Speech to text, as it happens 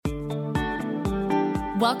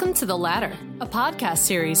Welcome to The Ladder, a podcast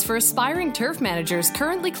series for aspiring turf managers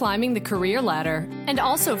currently climbing the career ladder, and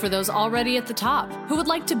also for those already at the top who would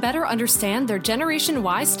like to better understand their Generation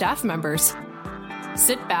Y staff members.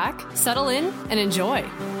 Sit back, settle in, and enjoy.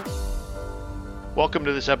 Welcome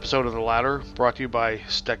to this episode of The Ladder, brought to you by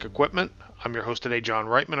Steck Equipment. I'm your host today, John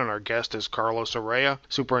Reitman, and our guest is Carlos Arraya,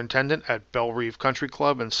 Superintendent at Bellerive Country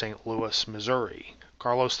Club in St. Louis, Missouri.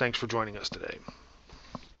 Carlos, thanks for joining us today.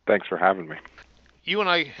 Thanks for having me. You and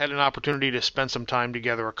I had an opportunity to spend some time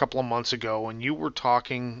together a couple of months ago, and you were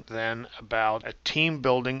talking then about a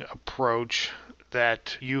team-building approach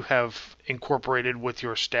that you have incorporated with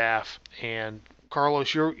your staff. And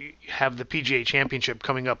Carlos, you have the PGA Championship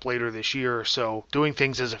coming up later this year, so doing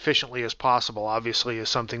things as efficiently as possible obviously is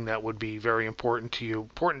something that would be very important to you,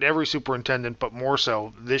 important to every superintendent, but more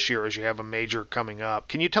so this year as you have a major coming up.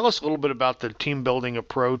 Can you tell us a little bit about the team-building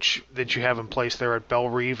approach that you have in place there at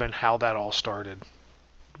Bellerive and how that all started?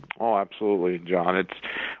 Oh, absolutely, John.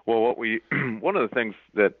 One of the things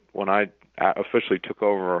that when I officially took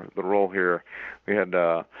over the role here, we had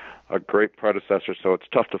a great predecessor, so it's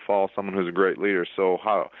tough to follow someone who's a great leader. So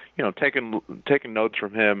taking notes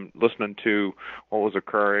from him, listening to what was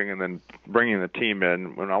occurring, and then bringing the team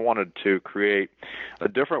in. When I wanted to create a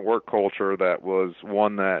different work culture that was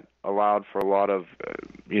one that allowed for a lot of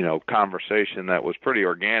conversation that was pretty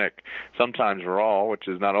organic, sometimes raw, which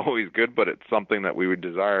is not always good, but it's something that we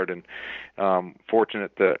desired. And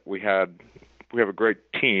fortunate that we have a great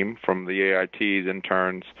team from the AITs,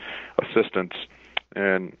 interns, assistants.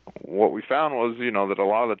 And what we found was, that a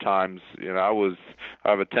lot of the times, I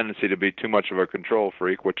have a tendency to be too much of a control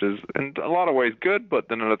freak, which is in a lot of ways good, but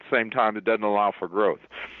then at the same time, it doesn't allow for growth.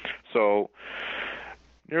 So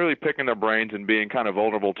really picking their brains and being kind of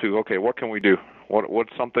vulnerable to, okay, what can we do?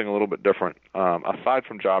 What's something a little bit different? Aside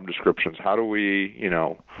from job descriptions, how do we,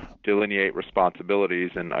 delineate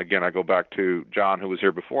responsibilities? And again, I go back to John, who was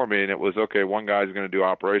here before me, and it was, okay, one guy's going to do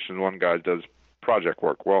operations, one guy does project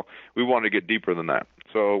work. Well, we wanted to get deeper than that.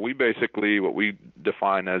 So we basically, what we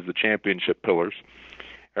define as the championship pillars,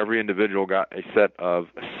 every individual got a set of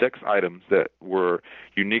 6 items that were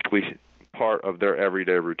uniquely part of their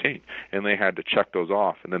everyday routine, and they had to check those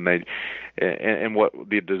off. And then and what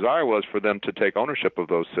the desire was for them to take ownership of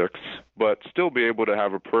those 6, but still be able to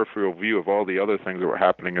have a peripheral view of all the other things that were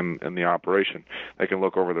happening in the operation. They can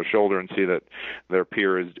look over their shoulder and see that their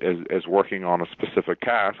peer is working on a specific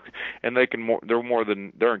task, and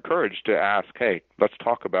they're encouraged to ask, hey, let's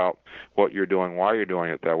talk about what you're doing, why you're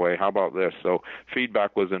doing it that way, how about this? So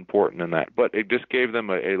feedback was important in that, but it just gave them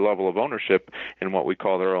a level of ownership in what we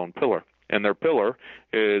call their own pillar. And their pillar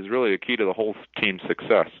is really a key to the whole team's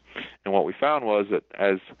success. And what we found was that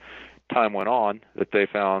as time went on, that they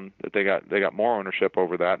found that they got more ownership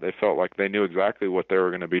over that. They felt like they knew exactly what they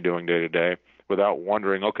were going to be doing day to day without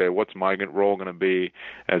wondering, okay, what's my role going to be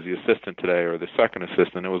as the assistant today or the second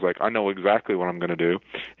assistant? It was like, I know exactly what I'm going to do.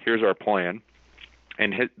 Here's our plan.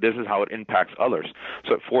 And this is how it impacts others.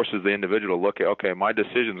 So it forces the individual to look at, okay, my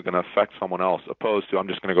decision is going to affect someone else, opposed to I'm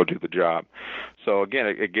just going to go do the job. So again,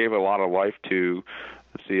 it gave a lot of life to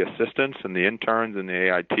the assistants and the interns and the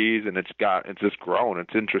AITs, and it's just grown.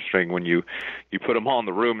 It's interesting when you put them all in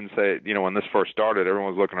the room and say, when this first started,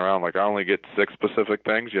 everyone was looking around like, I only get 6 specific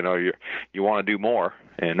things. You want to do more,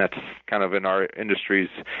 and that's kind of in our industry's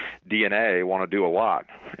DNA. Want to do a lot.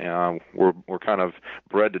 We're kind of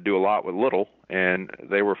bred to do a lot with little, and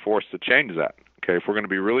they were forced to change that. Okay, if we're going to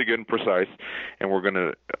be really good and precise, and we're going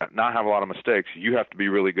to not have a lot of mistakes, you have to be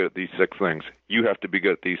really good at these 6 things. You have to be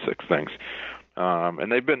good at these 6 things.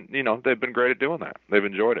 And they've been great at doing that. They've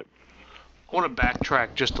enjoyed it. I want to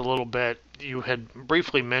backtrack just a little bit. You had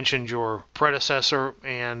briefly mentioned your predecessor,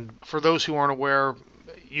 and for those who aren't aware,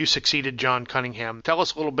 you succeeded John Cunningham. Tell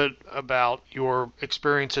us a little bit about your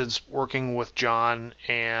experiences working with John,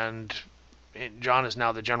 and John is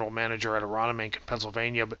now the general manager at Arraya,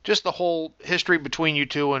 Pennsylvania, but just the whole history between you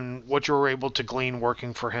two and what you were able to glean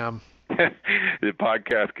working for him. The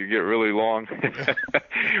podcast could get really long.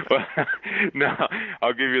 Well, no,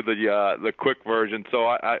 I'll give you the quick version. So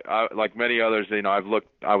I like many others,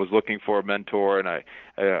 I was looking for a mentor, and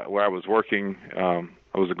where I was working,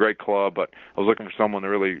 it was a great club, but I was looking for someone to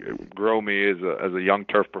really grow me as a young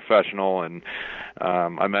turf professional. And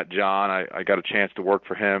I met John. I got a chance to work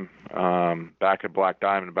for him back at Black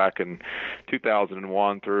Diamond back in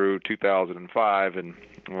 2001 through 2005,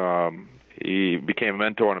 and he became a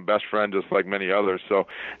mentor and a best friend, just like many others. So,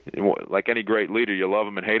 like any great leader, you love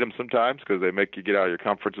them and hate them sometimes because they make you get out of your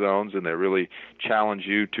comfort zones and they really challenge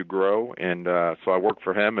you to grow. And so I worked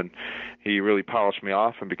for him, and he really polished me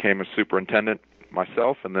off and became a superintendent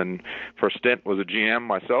myself, and then for a stint was a GM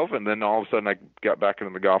myself, and then all of a sudden I got back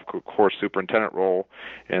into the golf course superintendent role,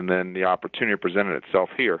 and then the opportunity presented itself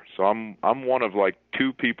here. So I'm one of like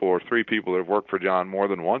 2 people or 3 people that have worked for John more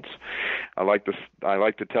than once. I like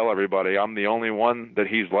to tell everybody I'm the only one that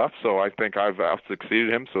he's left, so I think I've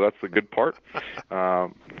out-succeeded him, so that's the good part.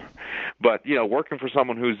 But working for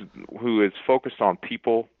someone who is focused on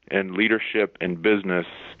people and leadership and business,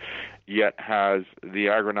 yet has the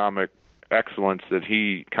agronomic excellence that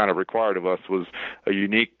he kind of required of us, was a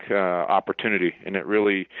unique opportunity. And it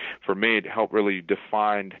really, for me, it helped really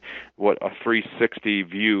define what a 360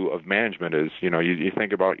 view of management is. You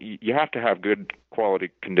think about, you have to have good quality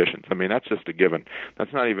conditions. I mean, that's just a given.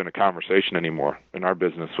 That's not even a conversation anymore in our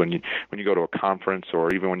business. When you go to a conference,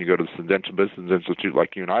 or even when you go to the Centennial Business Institute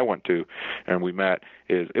like you and I went to and we met,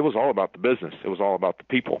 it was all about the business. It was all about the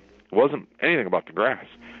people. It wasn't anything about the grass.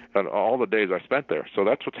 And all the days I spent there. So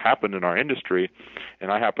that's what's happened in our industry,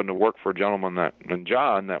 and I happened to work for a gentleman and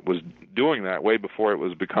John that was doing that way before it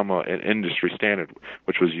was become an industry standard,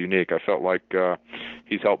 which was unique. I felt like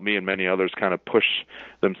he's helped me and many others kind of push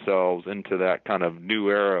themselves into that kind of new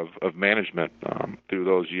era of management through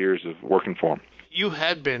those years of working for him. You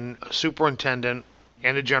had been a superintendent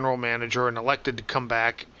and a general manager and elected to come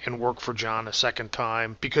back and work for John a second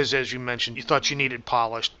time because, as you mentioned, you thought you needed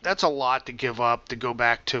polish. That's a lot to give up to go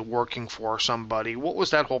back to working for somebody. What was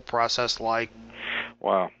that whole process like?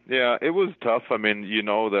 Wow. Yeah, it was tough. I mean,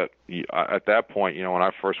 that at that point, when I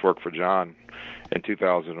first worked for John in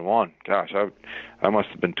 2001, gosh, I must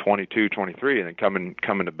have been 22, 23, and then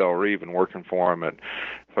coming to Bellerive and working for him at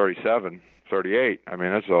 37. 38. I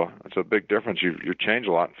mean, that's a big difference. You change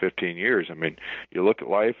a lot in 15 years. I mean, you look at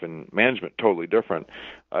life and management totally different.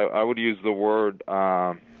 I would use the word.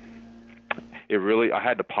 I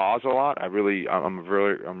had to pause a lot. I want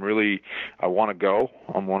to go.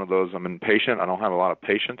 I'm one of those. I'm impatient. I don't have a lot of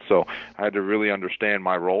patience, so I had to really understand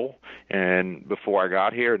my role and before I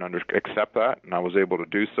got here and accept that, and I was able to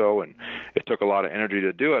do so. And it took a lot of energy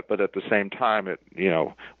to do it, but at the same time,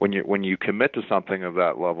 when you commit to something of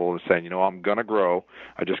that level and saying, I'm gonna grow,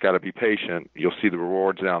 I just got to be patient. You'll see the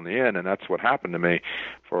rewards down the end, and that's what happened to me.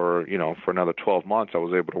 For another 12 months, I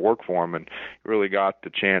was able to work for him and really got the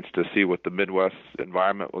chance to see what the Midwest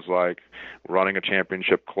environment was like, running a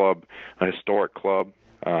championship club, a historic club,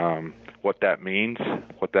 what that means, a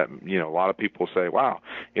lot of people say, wow,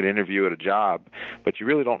 you interview at a job, but you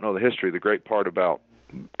really don't know the history. The great part about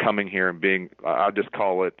coming here and being, I'll just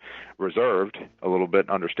call it reserved a little bit,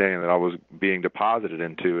 understanding that I was being deposited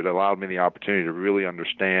into, it allowed me the opportunity to really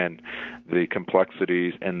understand the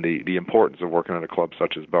complexities and the importance of working at a club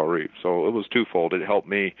such as Bellerive. So it was twofold. It helped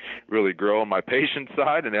me really grow on my patience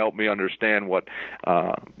side, and it helped me understand what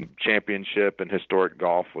championship and historic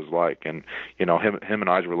golf was like. And him and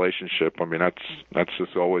I's relationship, I mean, that's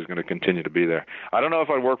just always going to continue to be there. I don't know if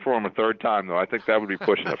I'd work for him a third time, though. I think that would be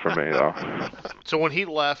pushing it for me, though. So when he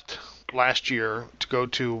left last year to go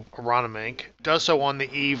to Arraya, does so on the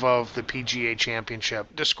eve of the PGA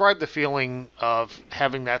Championship. Describe the feeling of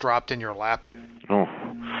having that dropped in your lap.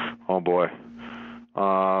 Oh boy.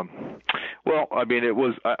 Well, I mean, it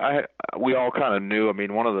was. We all kind of knew. I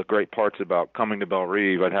mean, one of the great parts about coming to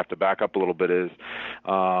Bellerive, I'd have to back up a little bit, is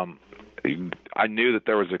I knew that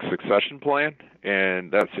there was a succession plan,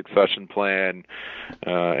 and that succession plan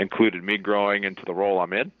included me growing into the role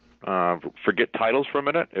I'm in. Forget titles for a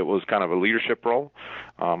minute. It was kind of a leadership role.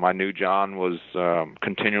 I knew John was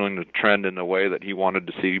continuing to trend in the way that he wanted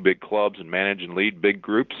to see big clubs and manage and lead big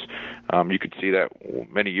groups. You could see that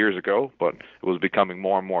many years ago, but it was becoming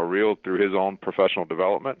more and more real through his own professional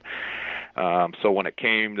development. So when it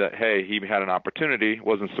came that, hey, he had an opportunity, it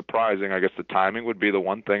wasn't surprising. I guess the timing would be the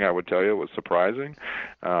one thing I would tell you was surprising.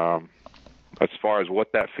 As far as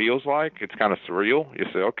what that feels like, it's kind of surreal. You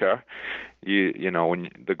say, okay. When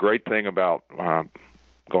the great thing about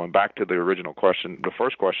going back to the original question, the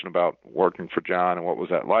first question about working for John and what was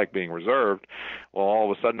that like being reserved, well,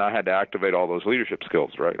 all of a sudden I had to activate all those leadership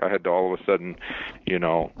skills, right? I had to all of a sudden,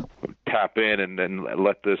 tap in and then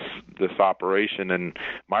let this operation and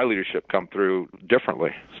my leadership come through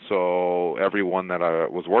differently. So everyone that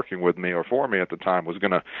was working with me or for me at the time was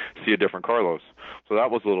going to see a different Carlos. So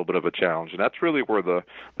that was a little bit of a challenge. And that's really where the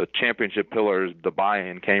championship pillars, the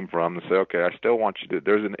buy-in came from, to say, okay, I still want you to,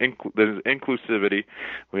 there's inclusivity,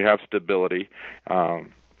 we have stability.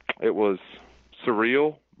 It was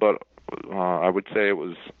surreal, but I would say it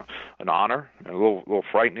was an honor, a little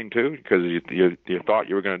frightening too, because you thought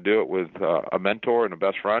you were going to do it with a mentor and a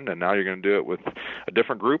best friend, and now you're going to do it with a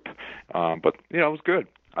different group. But it was good.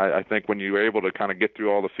 I think when you're able to kind of get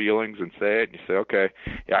through all the feelings and say it, and you say, okay,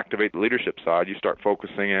 you activate the leadership side, you start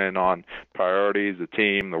focusing in on priorities, the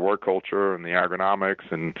team, the work culture, and the ergonomics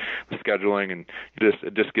and the scheduling, and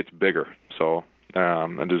it just gets bigger. So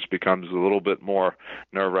it just becomes a little bit more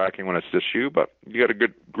nerve-wracking when it's just you, but you got a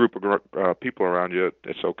good group of people around you,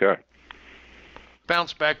 it's okay.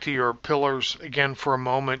 Bounce back to your pillars again for a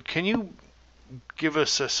moment. Can you give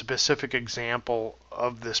us a specific example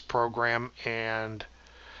of this program and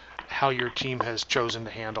how your team has chosen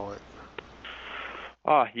to handle it?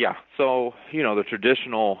 Yeah. So, the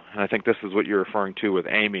traditional, and I think this is what you're referring to with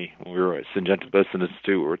Amy, when we were at Syngenta Business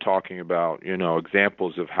Institute, we were talking about,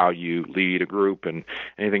 examples of how you lead a group and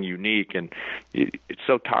anything unique. And it's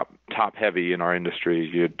so top heavy in our industry.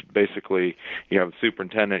 You have the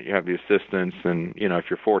superintendent, you have the assistants, and, if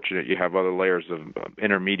you're fortunate, you have other layers of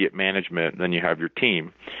intermediate management, and then you have your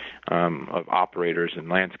team of operators and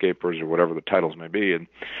landscapers or whatever the titles may be. And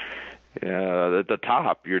at the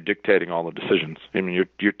top, you're dictating all the decisions. I mean,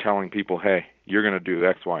 you're telling people, hey, you're going to do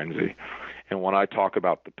X, Y, and Z. And when I talk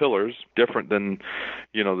about the pillars, different than,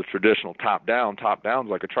 the traditional top-down's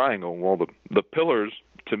like a triangle. Well, the pillars,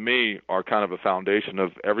 to me, are kind of a foundation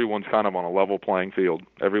of everyone's kind of on a level playing field.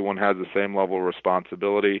 Everyone has the same level of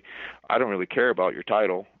responsibility. I don't really care about your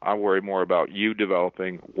title. I worry more about you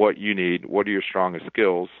developing what you need, what are your strongest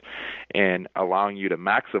skills, and allowing you to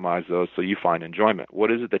maximize those so you find enjoyment.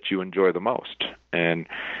 What is it that you enjoy the most? And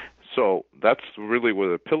so that's really where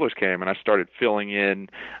the pillars came, and I started filling in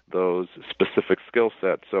those specific skill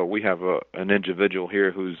sets. So we have an individual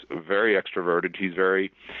here who's very extroverted. He's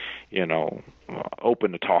very,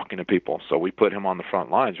 open to talking to people. So we put him on the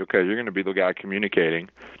front lines. Okay, you're going to be the guy communicating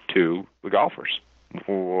to the golfers.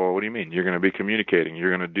 Well, what do you mean? You're going to be communicating.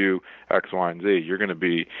 You're going to do X, Y, and Z. You're going to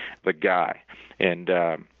be the guy, and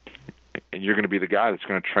you're going to be the guy that's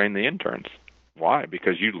going to train the interns. Why?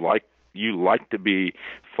 Because you like to be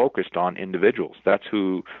focused on individuals. That's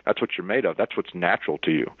what you're made of. That's what's natural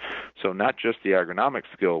to you. So not just the agronomic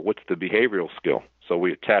skill, what's the behavioral skill? So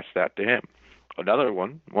we attach that to him. Another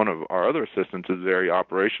one of our other assistants is very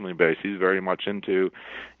operationally based. He's very much into,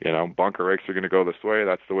 bunker rakes are going to go this way.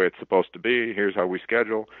 That's the way it's supposed to be. Here's how we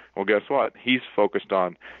schedule. Well, guess what? He's focused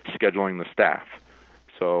on scheduling the staff.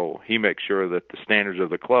 So he makes sure that the standards of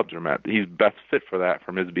the clubs are met. He's best fit for that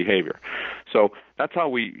from his behavior. So that's how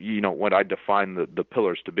what I define the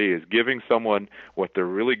pillars to be, is giving someone what they're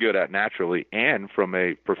really good at naturally, and from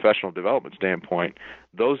a professional development standpoint,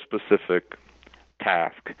 those specific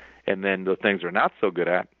tasks, and then the things they're not so good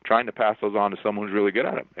at, trying to pass those on to someone who's really good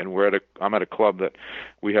at them. And I'm at a club that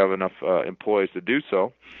we have enough employees to do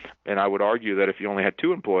so. And I would argue that if you only had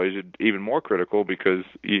 2 employees, it's even more critical, because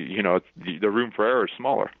the room for error is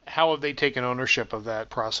smaller. How have they taken ownership of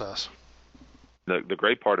that process? The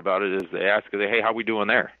great part about it is they ask, hey, how we doing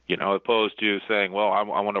there? Opposed to saying, well, I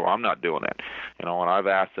wonder why I'm not doing that. And I've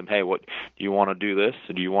asked them, hey, what do you want to do this?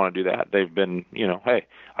 Or do you want to do that? They've been, hey,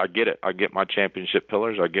 I get it. I get my championship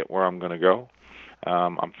pillars. I get where I'm going to go.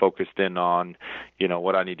 I'm focused in on,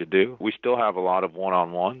 what I need to do. We still have a lot of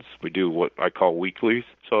one-on-ones. We do what I call weeklies.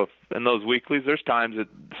 So in those weeklies, there's times that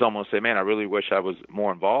someone will say, man, I really wish I was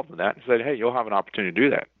more involved in that. And said, hey, you'll have an opportunity to do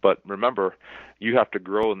that. But remember, you have to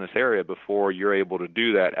grow in this area before you're able to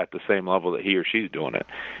do that at the same level that he or she's doing it.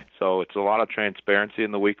 So it's a lot of transparency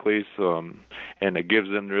in the weeklies, and it gives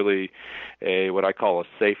them really what I call a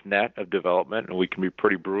safe net of development, and we can be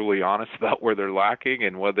pretty brutally honest about where they're lacking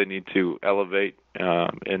and what they need to elevate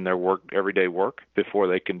in their everyday work before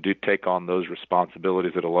they can take on those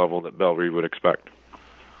responsibilities at a level that Bellerive would expect.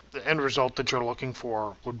 The end result that you're looking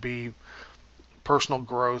for would be personal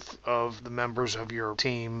growth of the members of your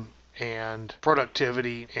team and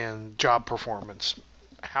productivity and job performance.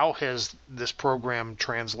 How has this program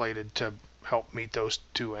translated to help meet those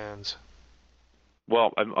 2 ends?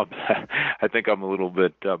 Well, I think I'm a little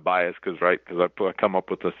bit biased because I come up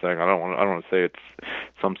with this thing. I don't want to say it's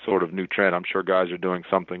some sort of new trend. I'm sure guys are doing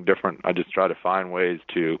something different. I just try to find ways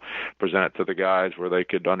to present it to the guys where they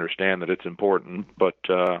could understand that it's important. But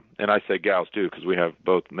and I say gals too, because we have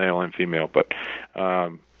both male and female. But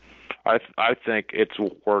I think it's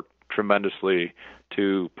worked tremendously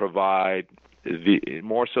to provide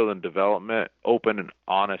more so than development, open and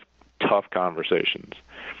honest, tough conversations.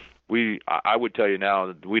 I would tell you now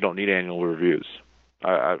that we don't need annual reviews.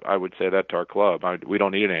 I would say that to our club. We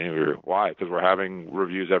don't need an annual review. Why? Because we're having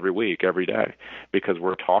reviews every week, every day, because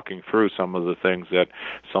we're talking through some of the things that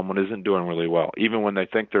someone isn't doing really well. Even when they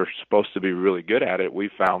think they're supposed to be really good at it, we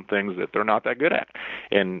found things that they're not that good at.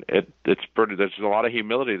 And it's pretty. There's a lot of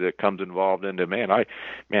humility that comes involved into, man, I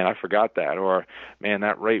forgot that, or man,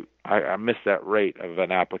 that rate I missed that rate of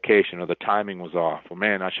an application, or the timing was off. Well,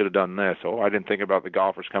 man, I should have done this. Oh, I didn't think about the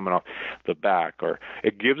golfers coming off the back. Or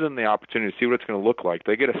it gives them the opportunity to see what it's going to look like.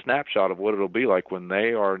 They get a snapshot of what it'll be like when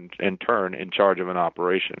they are, in turn, in charge of an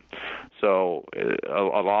operation. So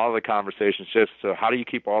a lot of the conversation shifts to, how do you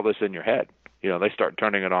keep all this in your head? They start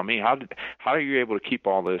turning it on me. How are you able to keep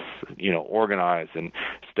all this, organized and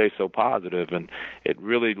stay so positive? And it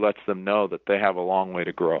really lets them know that they have a long way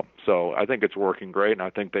to grow. So I think it's working great, and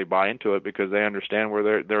I think they buy into it because they understand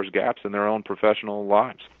where there's gaps in their own professional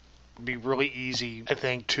lives. It'd be really easy, I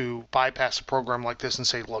think, to bypass a program like this and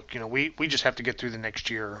say, look, we just have to get through the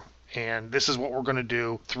next year, and this is what we're going to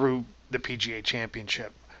do through the PGA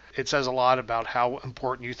Championship. It says a lot about how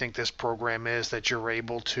important you think this program is, that you're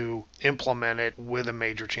able to implement it with a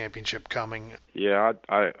major championship coming. Yeah,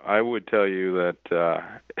 I would tell you that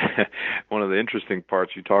one of the interesting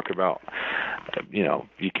parts you talk about,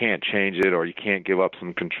 you can't change it or you can't give up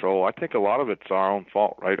some control. I think a lot of it's our own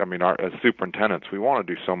fault, right? I mean, as superintendents, we want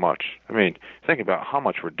to do so much. I mean, think about how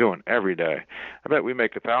much we're doing every day. I bet we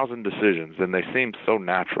make 1,000 decisions, and they seem so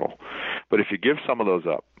natural. But if you give some of those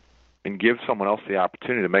up, and give someone else the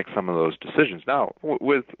opportunity to make some of those decisions. Now,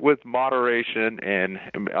 with moderation and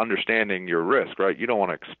understanding your risk, right? You don't want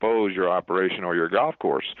to expose your operation or your golf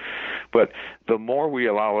course. But the more we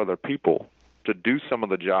allow other people to do some of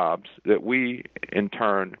the jobs that we, in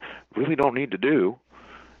turn, really don't need to do,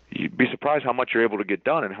 you'd be surprised how much you're able to get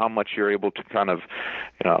done and how much you're able to kind of,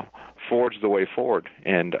 forge the way forward.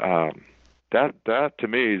 And that to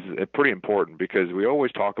me is pretty important, because we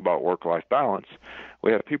always talk about work-life balance.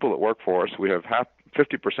 We have people that work for us. We have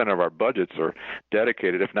 50% of our budgets are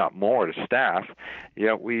dedicated, if not more, to staff.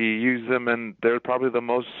 Yet we use them, and they're probably the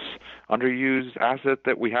most underused asset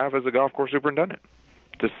that we have as a golf course superintendent.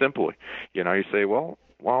 Just simply, you say, well,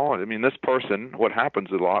 I mean, this person. What happens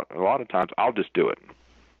a lot of times, I'll just do it.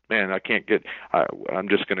 Man, I'm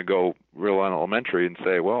just going to go real elementary and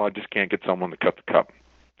say, well, I just can't get someone to cut the cup.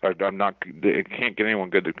 I can't get anyone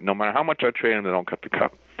good no matter how much I train them, they don't cut the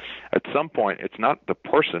cup. At some point, it's not the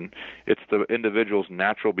person, it's the individual's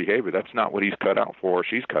natural behavior. That's not what he's cut out for or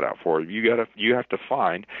she's cut out for. You have to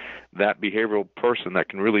find that behavioral person that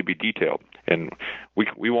can really be detailed. And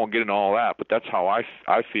we won't get into all that, but that's how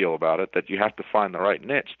I feel about it, that you have to find the right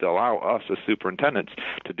niche to allow us as superintendents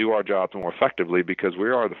to do our jobs more effectively, because we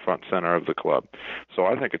are the front center of the club. So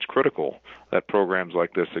I think it's critical that programs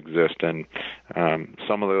like this exist. And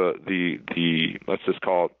some of the let's just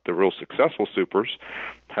call it the real successful supers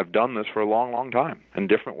have done this for a long, long time in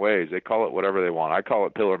different ways. They call it whatever they want. I call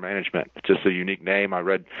it pillar management. It's just a unique name. I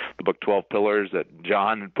read the book 12 Pillars that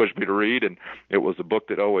John pushed me to read, and it was a book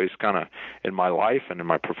that always kind of, in my life and in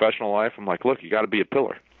my professional life, I'm like, look, you got to be a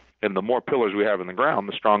pillar. And the more pillars we have in the ground,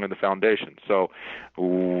 the stronger the foundation. So,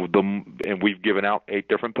 and we've given out 8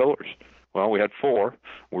 different pillars. Well, we had 4.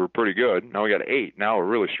 We were pretty good. Now we got 8. Now we're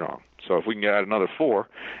really strong. So if we can add another 4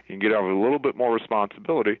 and get out with a little bit more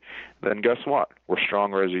responsibility, then guess what? We're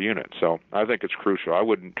stronger as a unit. So I think it's crucial.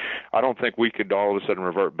 I don't think we could all of a sudden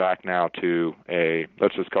revert back now to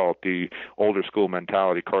let's just call it the older school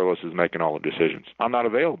mentality. Carlos is making all the decisions. I'm not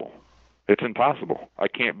available. It's impossible. I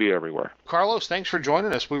can't be everywhere. Carlos, thanks for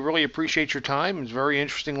joining us. We really appreciate your time. It's very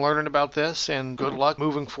interesting learning about this, and good luck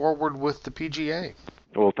moving forward with the PGA.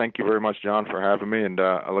 Well, thank you very much, John, for having me, and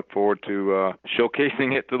I look forward to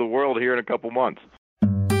showcasing it to the world here in a couple months.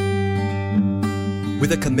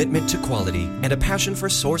 With a commitment to quality and a passion for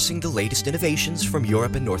sourcing the latest innovations from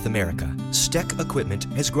Europe and North America, Steck Equipment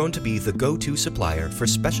has grown to be the go-to supplier for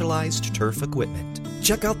specialized turf equipment.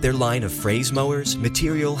 Check out their line of phrase mowers,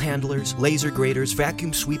 material handlers, laser graders,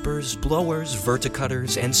 vacuum sweepers, blowers,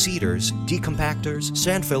 verticutters, and seeders, decompactors,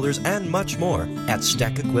 sand fillers, and much more at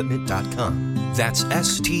steckequipment.com. That's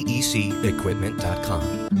STEC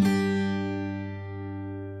equipment.com.